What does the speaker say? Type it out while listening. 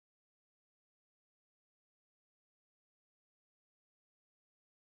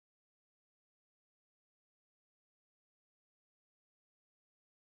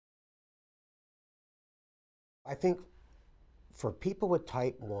I think for people with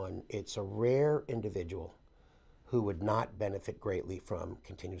type 1, it's a rare individual who would not benefit greatly from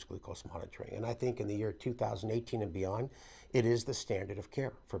continuous glucose monitoring. And I think in the year 2018 and beyond, it is the standard of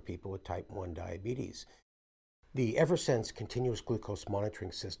care for people with type 1 diabetes. The EverSense Continuous Glucose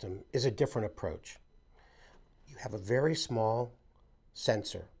Monitoring System is a different approach. You have a very small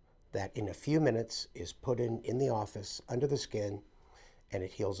sensor that in a few minutes is put in the office under the skin, and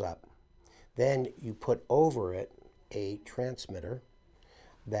it heals up. Then you put over it a transmitter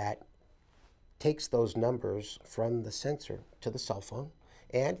that takes those numbers from the sensor to the cell phone,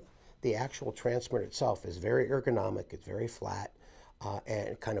 and the actual transmitter itself is very ergonomic. It's very flat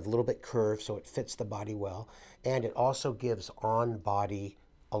and kind of a little bit curved, so it fits the body well. And it also gives on-body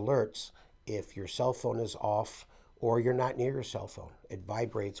alerts if your cell phone is off or you're not near your cell phone. It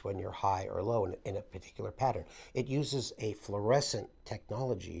vibrates when you're high or low in a particular pattern. It uses a fluorescent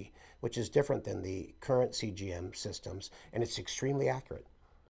technology, which is different than the current CGM systems, and it's extremely accurate.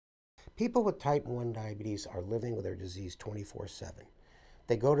 People with type 1 diabetes are living with their disease 24/7.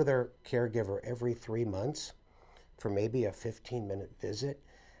 They go to their caregiver every 3 months for maybe a 15-minute visit,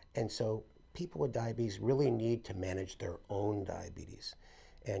 and so people with diabetes really need to manage their own diabetes,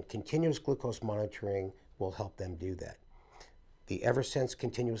 and continuous glucose monitoring will help them do that. The Eversense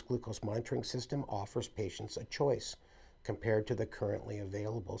Continuous Glucose Monitoring System offers patients a choice compared to the currently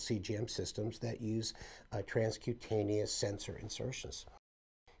available CGM systems that use transcutaneous sensor insertions.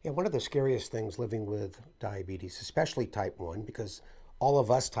 Yeah, one of the scariest things living with diabetes, especially type 1, because all of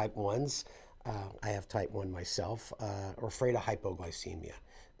us type 1s, I have type 1 myself, are afraid of hypoglycemia,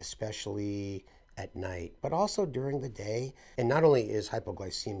 especially at night, but also during the day. And not only is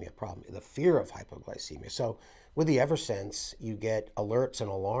hypoglycemia a problem, the fear of hypoglycemia. So with the EverSense, you get alerts and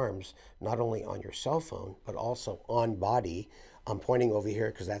alarms not only on your cell phone, but also on body. I'm pointing over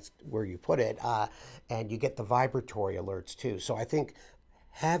here because that's where you put it, and you get the vibratory alerts too. So I think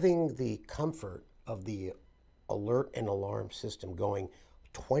having the comfort of the alert and alarm system going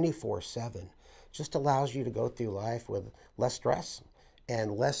 24/7 just allows you to go through life with less stress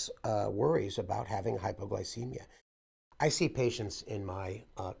and less worries about having hypoglycemia. I see patients in my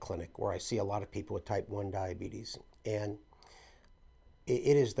clinic where I see a lot of people with type 1 diabetes, and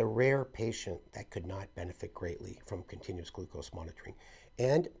it is the rare patient that could not benefit greatly from continuous glucose monitoring.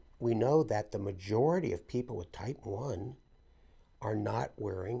 And we know that the majority of people with type 1 are not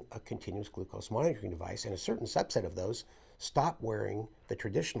wearing a continuous glucose monitoring device, and a certain subset of those stop wearing the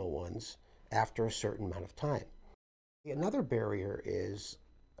traditional ones after a certain amount of time. Another barrier is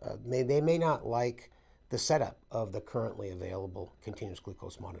they may not like the setup of the currently available continuous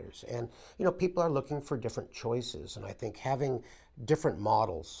glucose monitors. And people are looking for different choices, and I think having different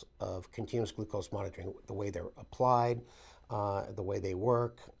models of continuous glucose monitoring, the way they're applied, the way they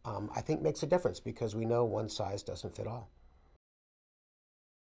work, I think makes a difference, because we know one size doesn't fit all.